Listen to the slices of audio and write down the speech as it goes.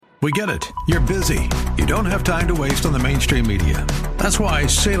We get it. You're busy. You don't have time to waste on the mainstream media. That's why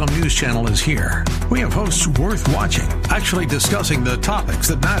Salem News Channel is here. We have hosts worth watching, actually discussing the topics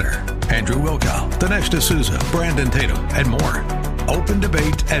that matter. Andrew Wilkow, Dinesh D'Souza, Brandon Tatum, and more. Open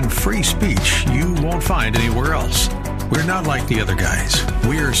debate and free speech you won't find anywhere else. We're not like the other guys.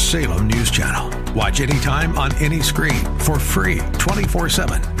 We're Salem News Channel. Watch anytime on any screen for free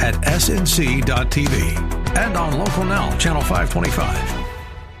 24/7 at snc.tv and on Local Now, Channel 525.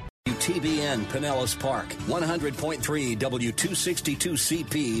 TBN Pinellas Park, 100.3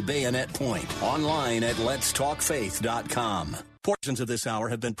 W262CP Bayonet Point. Online at letstalkfaith.com. Portions of this hour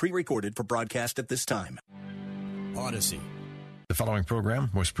have been pre-recorded for broadcast at this time. Odyssey. The following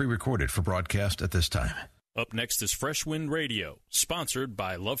program was pre-recorded for broadcast at this time. Up next is Fresh Wind Radio, sponsored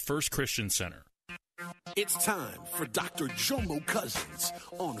by Love First Christian Center. It's time for Dr. Jomo Cousins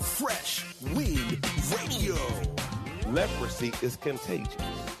on Fresh Wind Radio. Leprosy is contagious.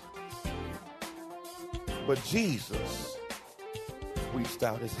 But Jesus reached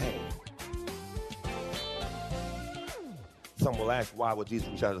out his hand. Some will ask, why would Jesus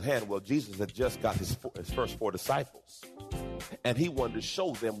reach out his hand? Well, Jesus had just got his first 4 disciples, and he wanted to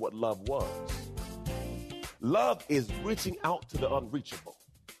show them what love was. Love is reaching out to the unreachable,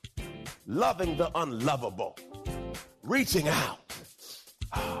 loving the unlovable, reaching out.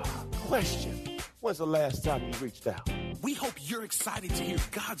 Question, when's the last time you reached out? We hope you're excited to hear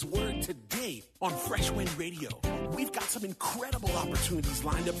God's word today on Fresh Wind Radio. We've got some incredible opportunities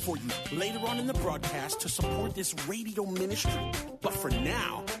lined up for you later on in the broadcast to support this radio ministry. But for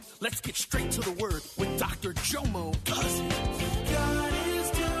now, let's get straight to the word with Dr. Jomo Cousins. God is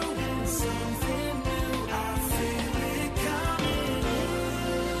doing something new. I feel it coming.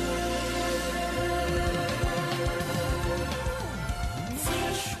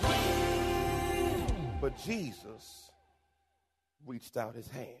 Fresh Wind. But Jesus reached out his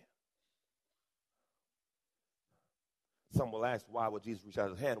hand. Some will ask, why would Jesus reach out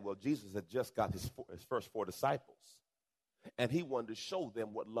his hand? Well, Jesus had just got his first 4 disciples, and he wanted to show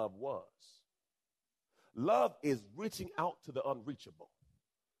them what love was. Love is reaching out to the unreachable,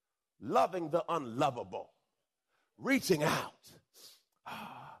 loving the unlovable, reaching out.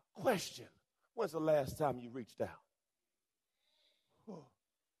 Question, when's the last time you reached out?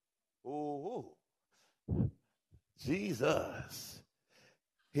 Jesus.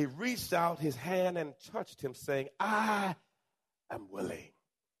 He reached out his hand and touched him, saying, I am willing.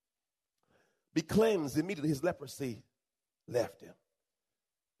 Be cleansed. Immediately his leprosy left him.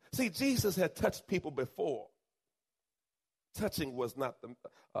 See, Jesus had touched people before. Touching was not the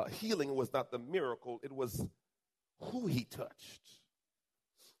healing was not the miracle. It was who he touched.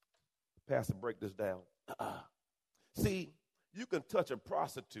 Pastor, break this down. See, you can touch a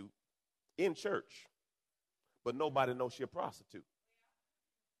prostitute in church, but nobody knows she's a prostitute.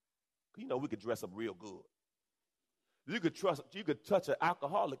 You know, we could dress up real good. You could touch an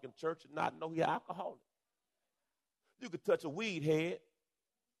alcoholic in church and not know he's an alcoholic. You could touch a weed head,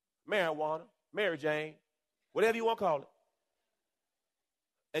 marijuana, Mary Jane, whatever you want to call it.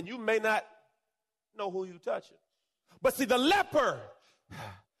 And you may not know who you're touching. But see, the leper,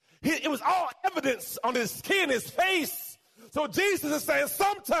 it was all evidence on his skin, his face. So Jesus is saying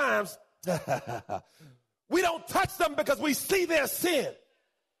sometimes we don't touch them because we see their sin.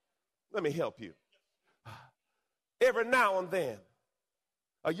 Let me help you. Every now and then,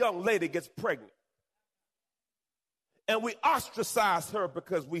 a young lady gets pregnant, and we ostracize her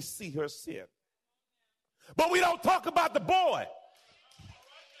because we see her sin. But we don't talk about the boy.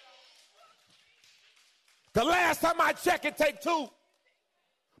 The last time I checked, it take 2.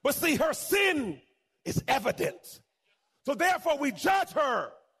 But see, her sin is evident. So therefore, we judge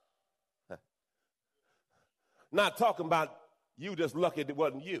her. Not talking about you just lucky it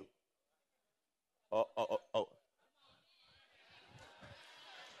wasn't you. Oh.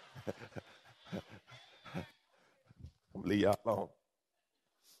 I'm leave y'all alone.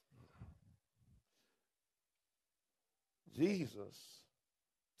 Jesus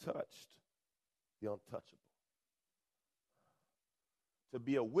touched the untouchable to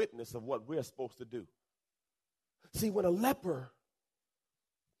be a witness of what we're supposed to do. See, when a leper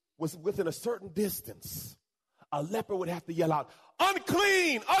was within a certain distance, a leper would have to yell out,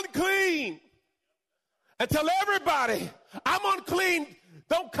 unclean, unclean. And tell everybody, I'm unclean.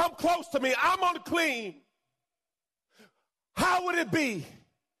 Don't come close to me. I'm unclean. How would it be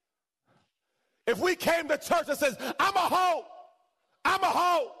if we came to church and says, I'm a hoe. I'm a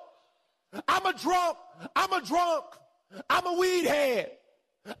hoe. I'm a drunk. I'm a drunk. I'm a weed head.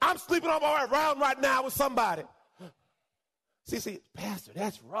 I'm sleeping around right now with somebody. See, Pastor,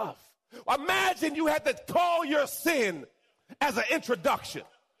 that's rough. Imagine you had to call your sin as an introduction.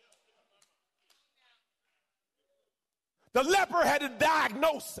 The leper had to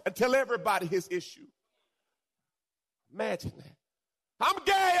diagnose and tell everybody his issue. Imagine that. I'm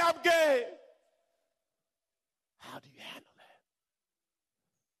gay. How do you handle that?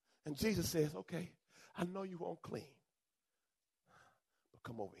 And Jesus says, okay, I know you won't clean, but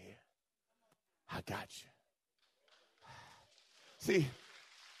come over here. I got you. See,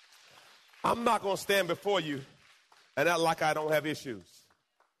 I'm not going to stand before you and act like I don't have issues.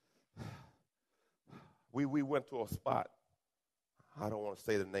 We went to a spot. I don't want to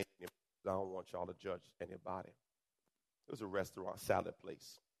say the name. I don't want y'all to judge anybody. It was a restaurant, salad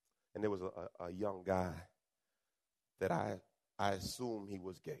place. And there was a young guy that I assume he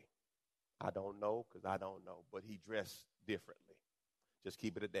was gay. I don't know because I don't know. But he dressed differently. Just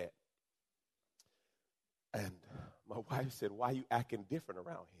keep it at that. And my wife said, why are you acting different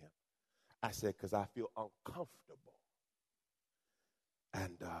around him? I said, because I feel uncomfortable.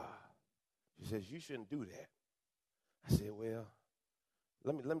 And she says, you shouldn't do that. I said, well,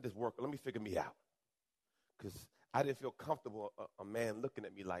 let me just work. Let me figure me out. Because I didn't feel comfortable a man looking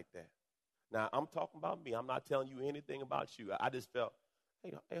at me like that. Now, I'm talking about me. I'm not telling you anything about you. I just felt,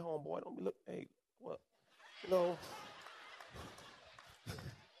 hey, homeboy, don't be looking. Hey, what?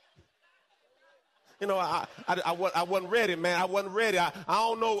 I wasn't ready, man. I wasn't ready. I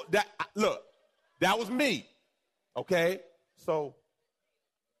don't know. Look, that was me. Okay? So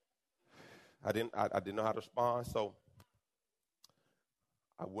I didn't know how to respond. So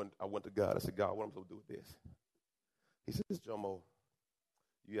I went to God. I said, God, what am I supposed to do with this? He says, Jomo,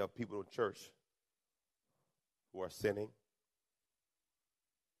 you have people in church who are sinning,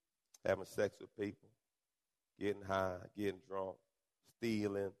 having sex with people, getting high, getting drunk,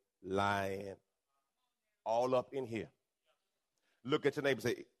 stealing, lying, all up in here. Look at your neighbor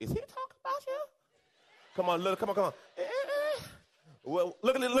and say, is he talking about you? Come on, look, come on. Well,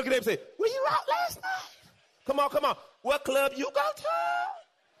 look at neighbor and say, were you out last night? Come on. What club you go to?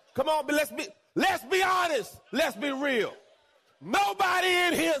 Come on, but let's be honest. Let's be real. Nobody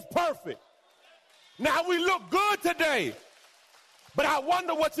in here is perfect. Now, we look good today, but I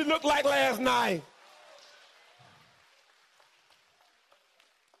wonder what you looked like last night.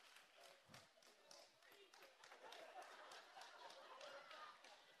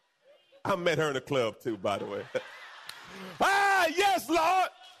 I met her in the club, too, by the way. Yes, Lord.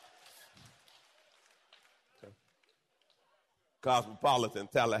 Cosmopolitan,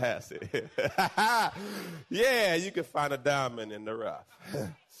 Tallahassee. Yeah, you can find a diamond in the rough.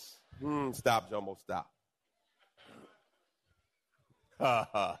 Stop, Jomo, stop.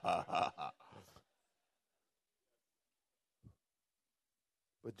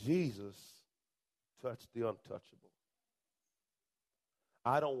 But Jesus touched the untouchable.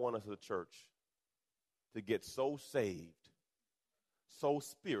 I don't want us as a church to get so saved, so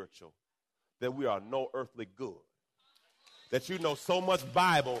spiritual, that we are no earthly good. That you know so much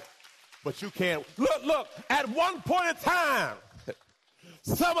Bible, but you can't. Look, at one point in time,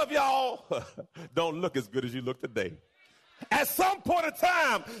 some of y'all don't look as good as you look today. At some point in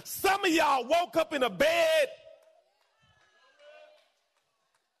time, some of y'all woke up in a bed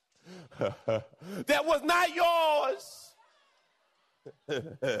that was not yours.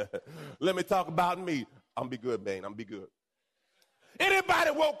 Let me talk about me. I'm be good, man. I'm be good.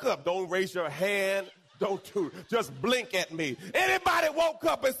 Anybody woke up? Don't raise your hand. Don't do. Just blink at me. Anybody woke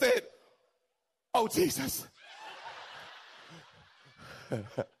up and said, "Oh, Jesus, did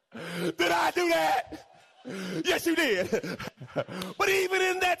I do that?" Yes, you did. But even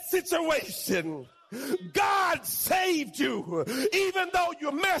in that situation, God saved you. Even though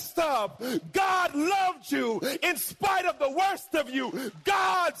you messed up, God loved you in spite of the worst of you.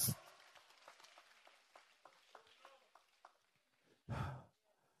 God's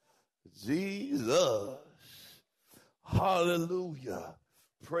Jesus. Hallelujah.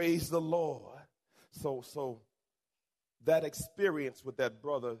 Praise the Lord. So that experience with that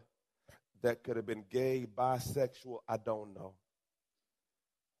brother that could have been gay, bisexual, I don't know.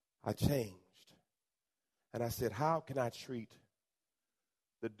 I changed. And I said, how can I treat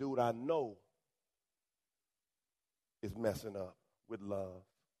the dude I know is messing up with love?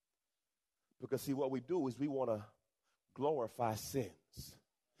 Because, see, what we do is we want to glorify sins.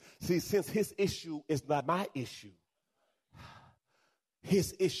 See, since his issue is not my issue,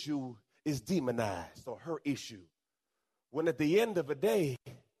 his issue is demonized, or her issue. When at the end of the day,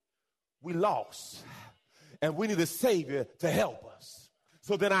 we lost, and we need a Savior to help us.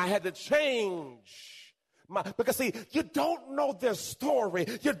 So then I had to change because, see, you don't know their story.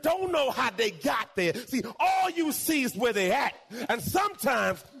 You don't know how they got there. See, all you see is where they're at. And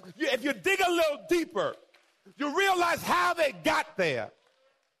sometimes, if you dig a little deeper, you realize how they got there.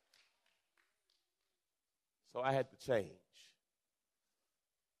 So I had to change.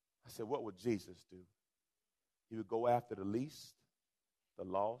 I said, what would Jesus do? He would go after the least, the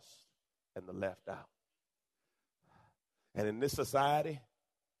lost, and the left out. And in this society,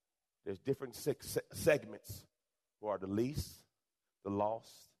 there's different segments who are the least, the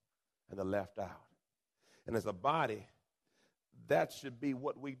lost, and the left out. And as a body, that should be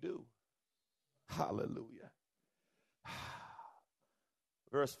what we do. Hallelujah.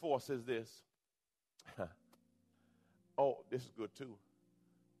 Verse 4 says this. Oh, this is good too.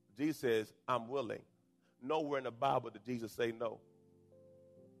 Jesus says, I'm willing. Nowhere in the Bible did Jesus say no.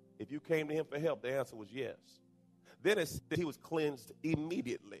 If you came to him for help, the answer was yes. Then it said he was cleansed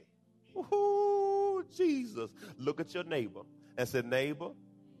immediately. Ooh, Jesus. Look at your neighbor and say, neighbor,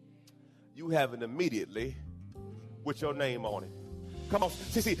 you have an immediately with your name on it. Come on.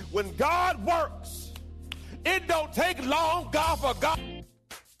 See, when God works, it don't take long, God, for God.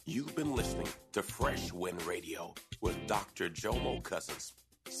 You've been listening to Fresh Wind Radio with Dr. Jomo Cousins,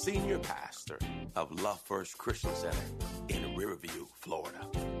 Senior Pastor of Love First Christian Center in Riverview, Florida.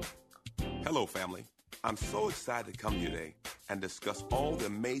 Hello, family. I'm so excited to come here today and discuss all the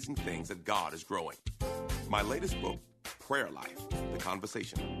amazing things that God is growing. My latest book, Prayer Life, The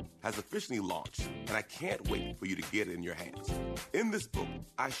Conversation, has officially launched, and I can't wait for you to get it in your hands. In this book,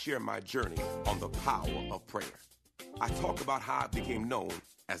 I share my journey on the power of prayer. I talk about how I became known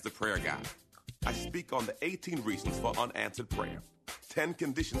as the prayer guy. I speak on the 18 reasons for unanswered prayer, 10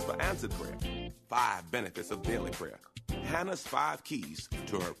 conditions for answered prayer, 5 benefits of daily prayer, Hannah's 5 keys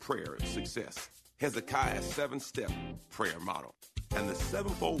to her prayer success, Hezekiah's 7-step prayer model, and the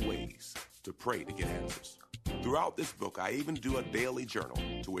 7-fold ways to pray to get answers. Throughout this book, I even do a daily journal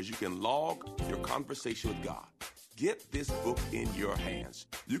to where you can log your conversation with God. Get this book in your hands.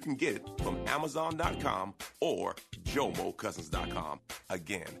 You can get it from Amazon.com or JomoCousins.com.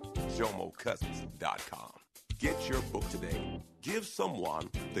 Again, JomoCousins.com. Get your book today. Give someone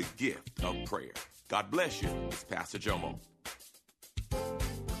the gift of prayer. God bless you. It's Pastor Jomo.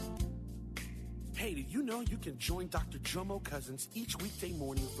 Hey, did you know you can join Dr. Jomo Cousins each weekday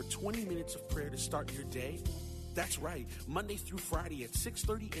morning for 20 minutes of prayer to start your day? That's right. Monday through Friday at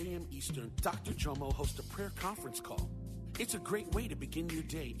 6:30 a.m. Eastern, Dr. Jomo hosts a prayer conference call. It's a great way to begin your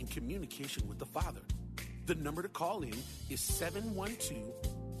day in communication with the Father. The number to call in is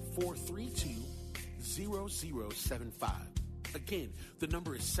 712-432-0075. Again, the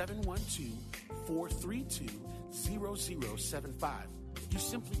number is 712-432-0075. You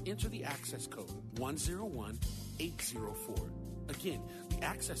simply enter the access code 101804. Again, the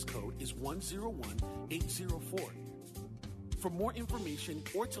access code is 101804. For more information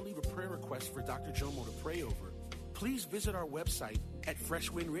or to leave a prayer request for Dr. Jomo to pray over, please visit our website at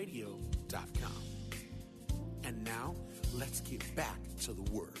freshwindradio.com. And now, let's get back to the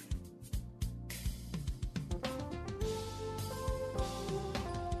Word.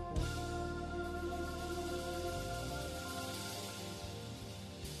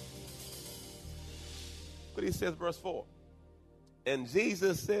 But he says, verse 4, and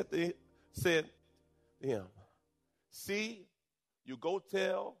Jesus said to him, see, you go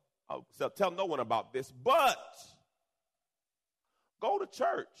tell no one about this, but go to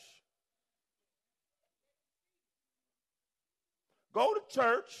church. Go to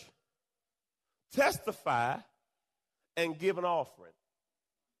church, testify, and give an offering.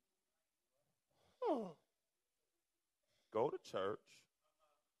 Go to church.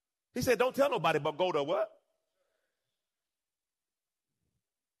 He said, don't tell nobody, but go to what?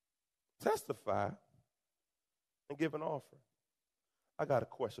 Testify and give an offering. I got a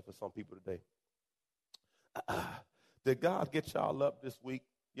question for some people today. Did God get y'all up this week?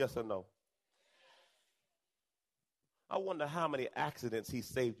 Yes or no? I wonder how many accidents he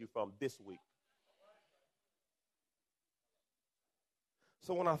saved you from this week.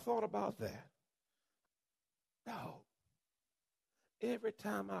 So when I thought about that, every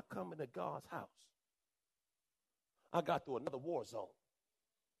time I come into God's house, I got through another war zone.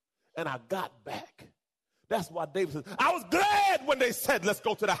 And I got back. That's why David says, I was glad when they said, let's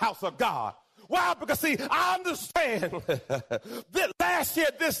go to the house of God. Why? Because, see, I understand that last year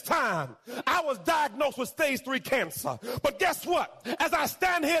at this time, I was diagnosed with stage 3 cancer. But guess what? As I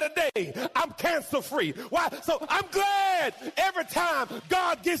stand here today, I'm cancer-free. Why? So I'm glad every time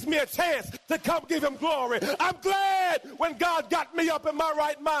God gives me a chance to come give him glory. I'm glad when God got me up in my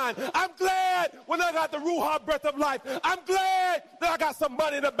right mind. I'm glad when I got the Ruach breath of life. I'm glad that I got some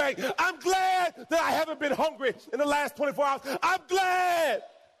money in the bank. I'm glad that I haven't been hungry in the last 24 hours. I'm glad.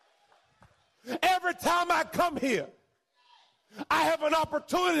 Every time I come here, I have an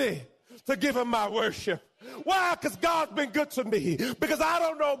opportunity to give him my worship. Why? Because God's been good to me. Because I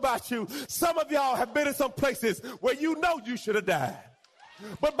don't know about you. Some of y'all have been in some places where you know you should have died.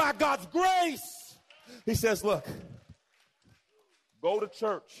 But by God's grace, he says, look, go to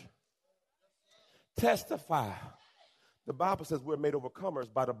church, testify. The Bible says we're made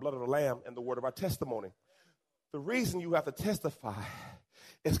overcomers by the blood of the Lamb and the word of our testimony. The reason you have to testify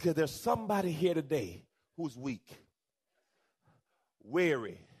is because there's somebody here today who's weak,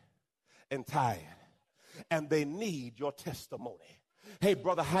 weary, and tired, and they need your testimony. Hey,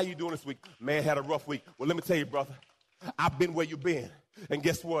 brother, how you doing this week? Man, had a rough week. Well, let me tell you, brother, I've been where you've been. And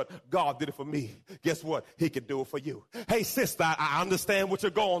guess what? God did it for me. Guess what? He could do it for you. Hey, sister, I understand what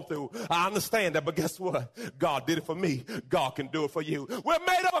you're going through. I understand that, but guess what? God did it for me. God can do it for you. We're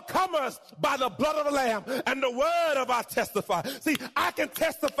made overcomers by the blood of the Lamb and the word of our testify. See, I can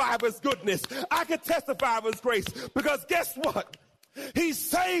testify of his goodness. I can testify of his grace because guess what? He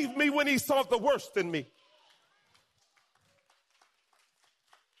saved me when he saw the worst in me.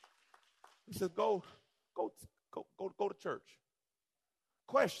 He said, go to church.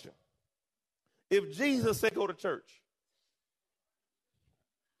 Question. If Jesus said go to church,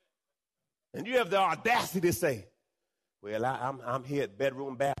 and you have the audacity to say, well, I'm here at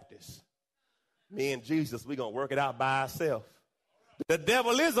Bedroom Baptist. Me and Jesus, we're going to work it out by ourselves. The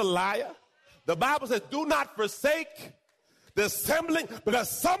devil is a liar. The Bible says, do not forsake the assembling, because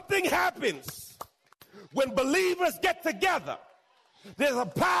something happens when believers get together. There's a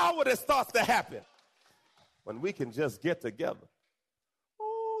power that starts to happen when we can just get together.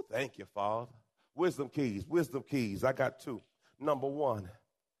 Oh, thank you, Father. Wisdom keys. I got two. Number one,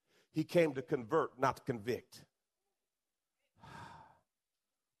 he came to convert, not to convict.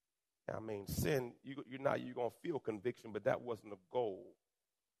 I mean, sin, you're going to feel conviction, but that wasn't the goal.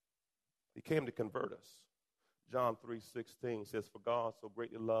 He came to convert us. John 3:16 says, for God so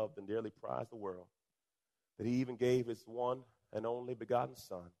greatly loved and dearly prized the world that he even gave his one and only begotten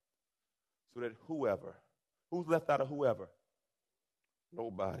Son, so that who's left out of whoever?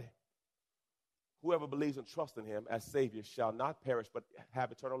 Nobody. Whoever believes and trusts in him as Savior shall not perish but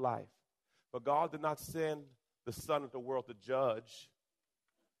have eternal life. For God did not send the Son into the world to judge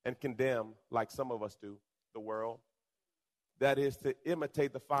and condemn like some of us do the world. That is to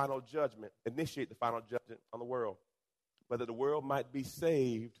imitate the final judgment, initiate the final judgment on the world, but that the world might be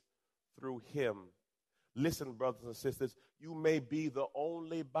saved through him. Listen, brothers and sisters, you may be the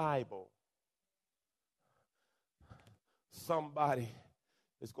only Bible somebody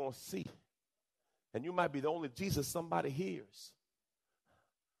is going to see. And you might be the only Jesus somebody hears.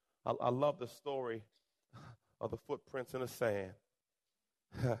 I love the story of the footprints in the sand.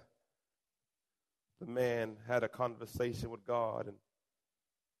 The man had a conversation with God, and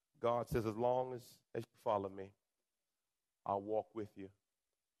God says, as long as you follow me, I'll walk with you.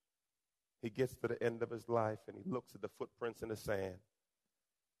 He gets to the end of his life, and he looks at the footprints in the sand.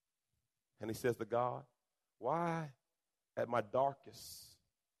 And he says to God, why at my darkest,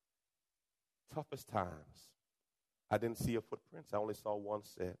 toughest times, I didn't see your footprints. I only saw one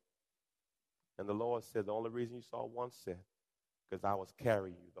set. And the Lord said, the only reason you saw one set, because I was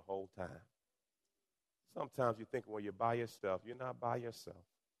carrying you the whole time. Sometimes you think, well, you're by yourself. You're not by yourself.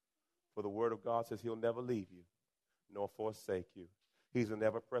 For the word of God says he'll never leave you, nor forsake you. He's an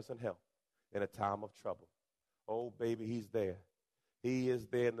ever-present help in a time of trouble. Oh, baby, he's there. He is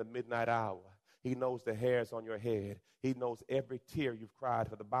there in the midnight hour. He knows the hairs on your head. He knows every tear you've cried.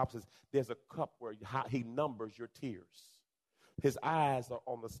 For the Bible says there's a cup where he numbers your tears. His eyes are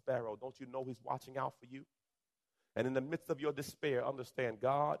on the sparrow. Don't you know he's watching out for you? And in the midst of your despair, understand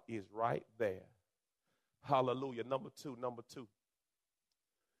God is right there. Hallelujah. Number two.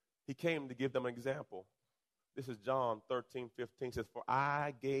 He came to give them an example. This is John 13:15. Says, for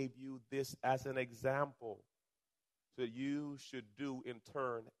I gave you this as an example, so that you should do in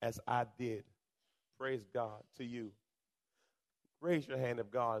turn as I did. Praise God to you. Raise your hand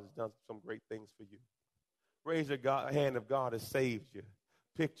if God has done some great things for you. Raise your hand if God has saved you,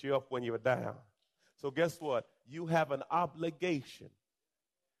 picked you up when you were down. So guess what? You have an obligation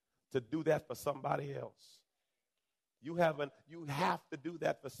to do that for somebody else. You have to do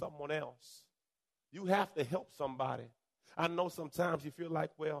that for someone else. You have to help somebody. I know sometimes you feel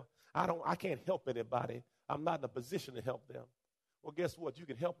like, well, I can't help anybody. I'm not in a position to help them. Well, guess what? You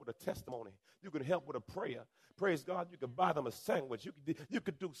can help with a testimony. You can help with a prayer. Praise God, you can buy them a sandwich. You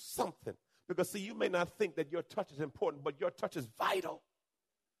could do something. Because, see, you may not think that your touch is important, but your touch is vital.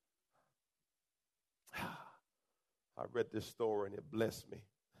 I read this story, and it blessed me.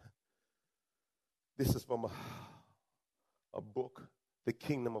 This is from a book, The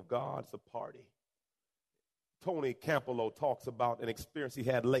Kingdom of God. It's a party. Tony Campolo talks about an experience he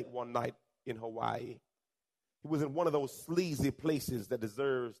had late one night in Hawaii. He was in one of those sleazy places that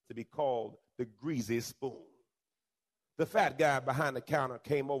deserves to be called the greasy spoon. The fat guy behind the counter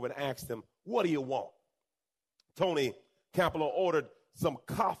came over and asked him, "What do you want?" Tony Campolo ordered some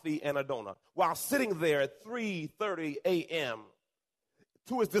coffee and a donut. While sitting there at 3:30 a.m.,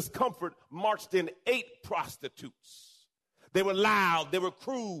 to his discomfort, marched in 8 prostitutes. They were loud. They were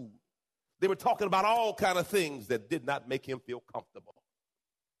crude. They were talking about all kind of things that did not make him feel comfortable.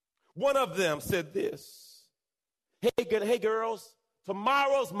 One of them said this: Hey girls,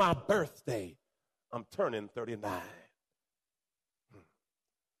 tomorrow's my birthday. I'm turning 39.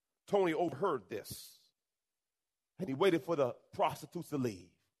 Tony overheard this, and he waited for the prostitutes to leave.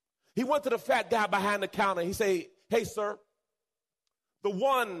 He went to the fat guy behind the counter. He said, "Hey, sir, the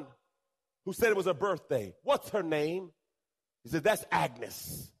one who said it was her birthday, what's her name?" He said, "That's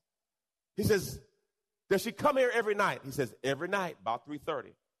Agnes." He says, "Does she come here every night?" He says, "Every night, about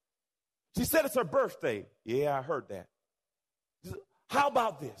 3:30. She said it's her birthday." "Yeah, I heard that." He said, "How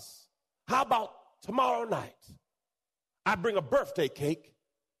about this? How about tomorrow night? I bring a birthday cake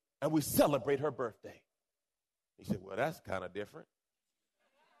and we celebrate her birthday." He said, "Well, that's kind of different."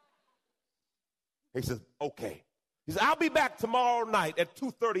 He says, "Okay." He said, "I'll be back tomorrow night at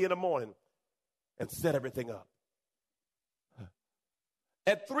 2:30 in the morning and set everything up."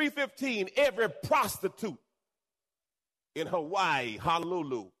 At 3:15, every prostitute in Hawaii,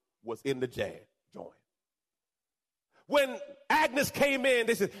 Honolulu, was in the joint. When Agnes came in,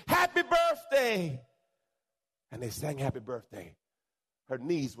 they said, "Happy birthday." And they sang happy birthday. Her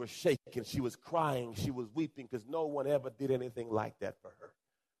knees were shaking. She was crying. She was weeping because no one ever did anything like that for her.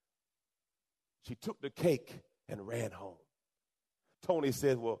 She took the cake and ran home. Tony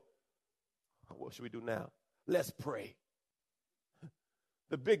said, "Well, what should we do now?" "Let's pray."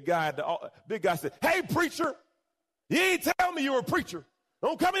 The big guy said, "Hey, preacher, you ain't tell me you were a preacher.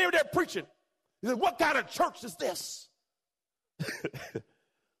 Don't come in here there preaching." He said, "What kind of church is this?"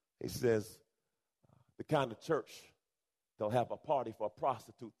 He says, "The kind of church they'll have a party for a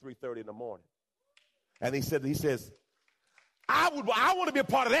prostitute 3:30 in the morning." And he says, I want to be a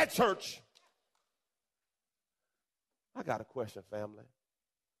part of that church." I got a question, family.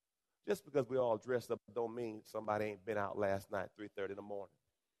 Just because we all dressed up don't mean somebody ain't been out last night 3:30 in the morning.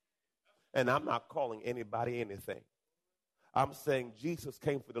 And I'm not calling anybody anything. I'm saying Jesus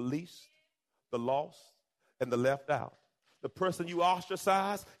came for the least, the lost, and the left out. The person you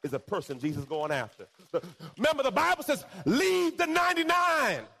ostracize is a person Jesus is going after. Remember, the Bible says, leave the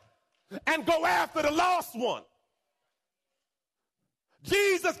 99 and go after the lost one.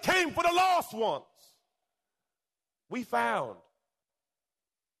 Jesus came for the lost ones. We found.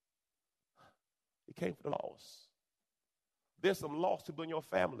 He came for the lost. There's some lost people in your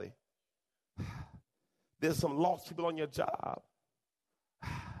family. There's some lost people on your job.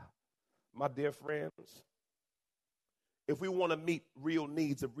 My dear friends, if we want to meet real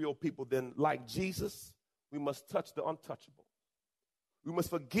needs of real people, then like Jesus, we must touch the untouchable. We must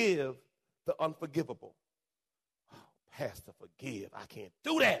forgive the unforgivable. Oh, Pastor, forgive. I can't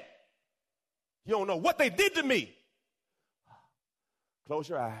do that. You don't know what they did to me. Close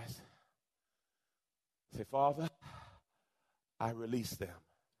your eyes. Say, "Father, I release them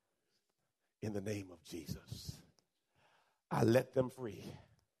in the name of Jesus. I let them free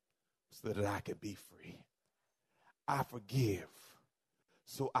so that I can be free. I forgive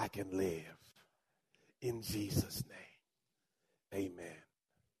so I can live. In Jesus' name, amen."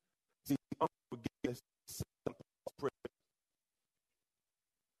 See, unforgiveness is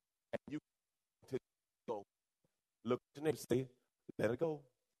and you to go. Look at your neighbor, say, "Let it go,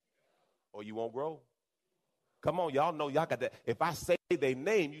 or you won't grow." Come on, y'all know y'all got that. If I say their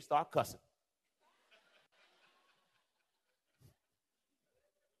name, you start cussing.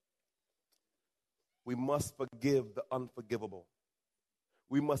 We must forgive the unforgivable.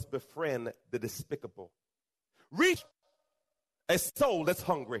 We must befriend the despicable. Reach a soul that's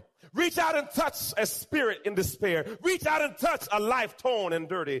hungry. Reach out and touch a spirit in despair. Reach out and touch a life torn and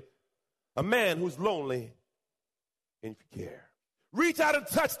dirty. A man who's lonely and you care. Reach out and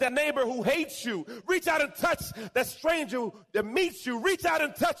touch that neighbor who hates you. Reach out and touch that stranger that meets you. Reach out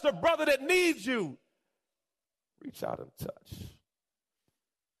and touch the brother that needs you. Reach out and touch.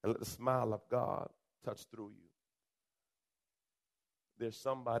 And let the smile of God touch through you. There's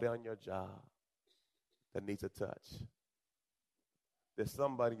somebody on your job that needs a touch. There's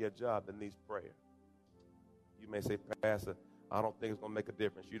somebody in your job that needs prayer. You may say, "Pastor, I don't think it's going to make a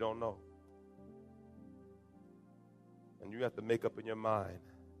difference." You don't know. And you have to make up in your mind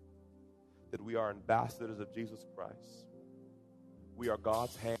that we are ambassadors of Jesus Christ. We are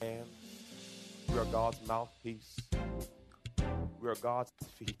God's hand. We are God's mouthpiece. We are God's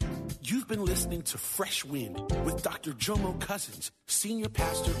feet. You've been listening to Fresh Wind with Dr. Jomo Cousins, Senior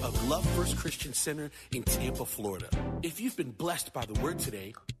Pastor of Love First Christian Center in Tampa, Florida. If you've been blessed by the word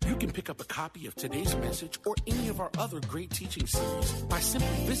today, you can pick up a copy of today's message or any of our other great teaching series by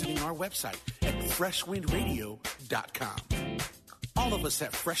simply visiting our website at freshwindradio.com. All of us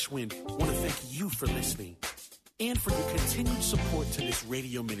at Fresh Wind want to thank you for listening and for your continued support to this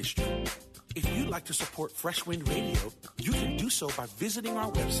radio ministry. If you'd like to support Fresh Wind Radio, you can do so by visiting our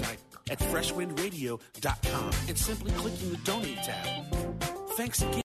website at freshwindradio.com and simply clicking the Donate tab. Thanks again.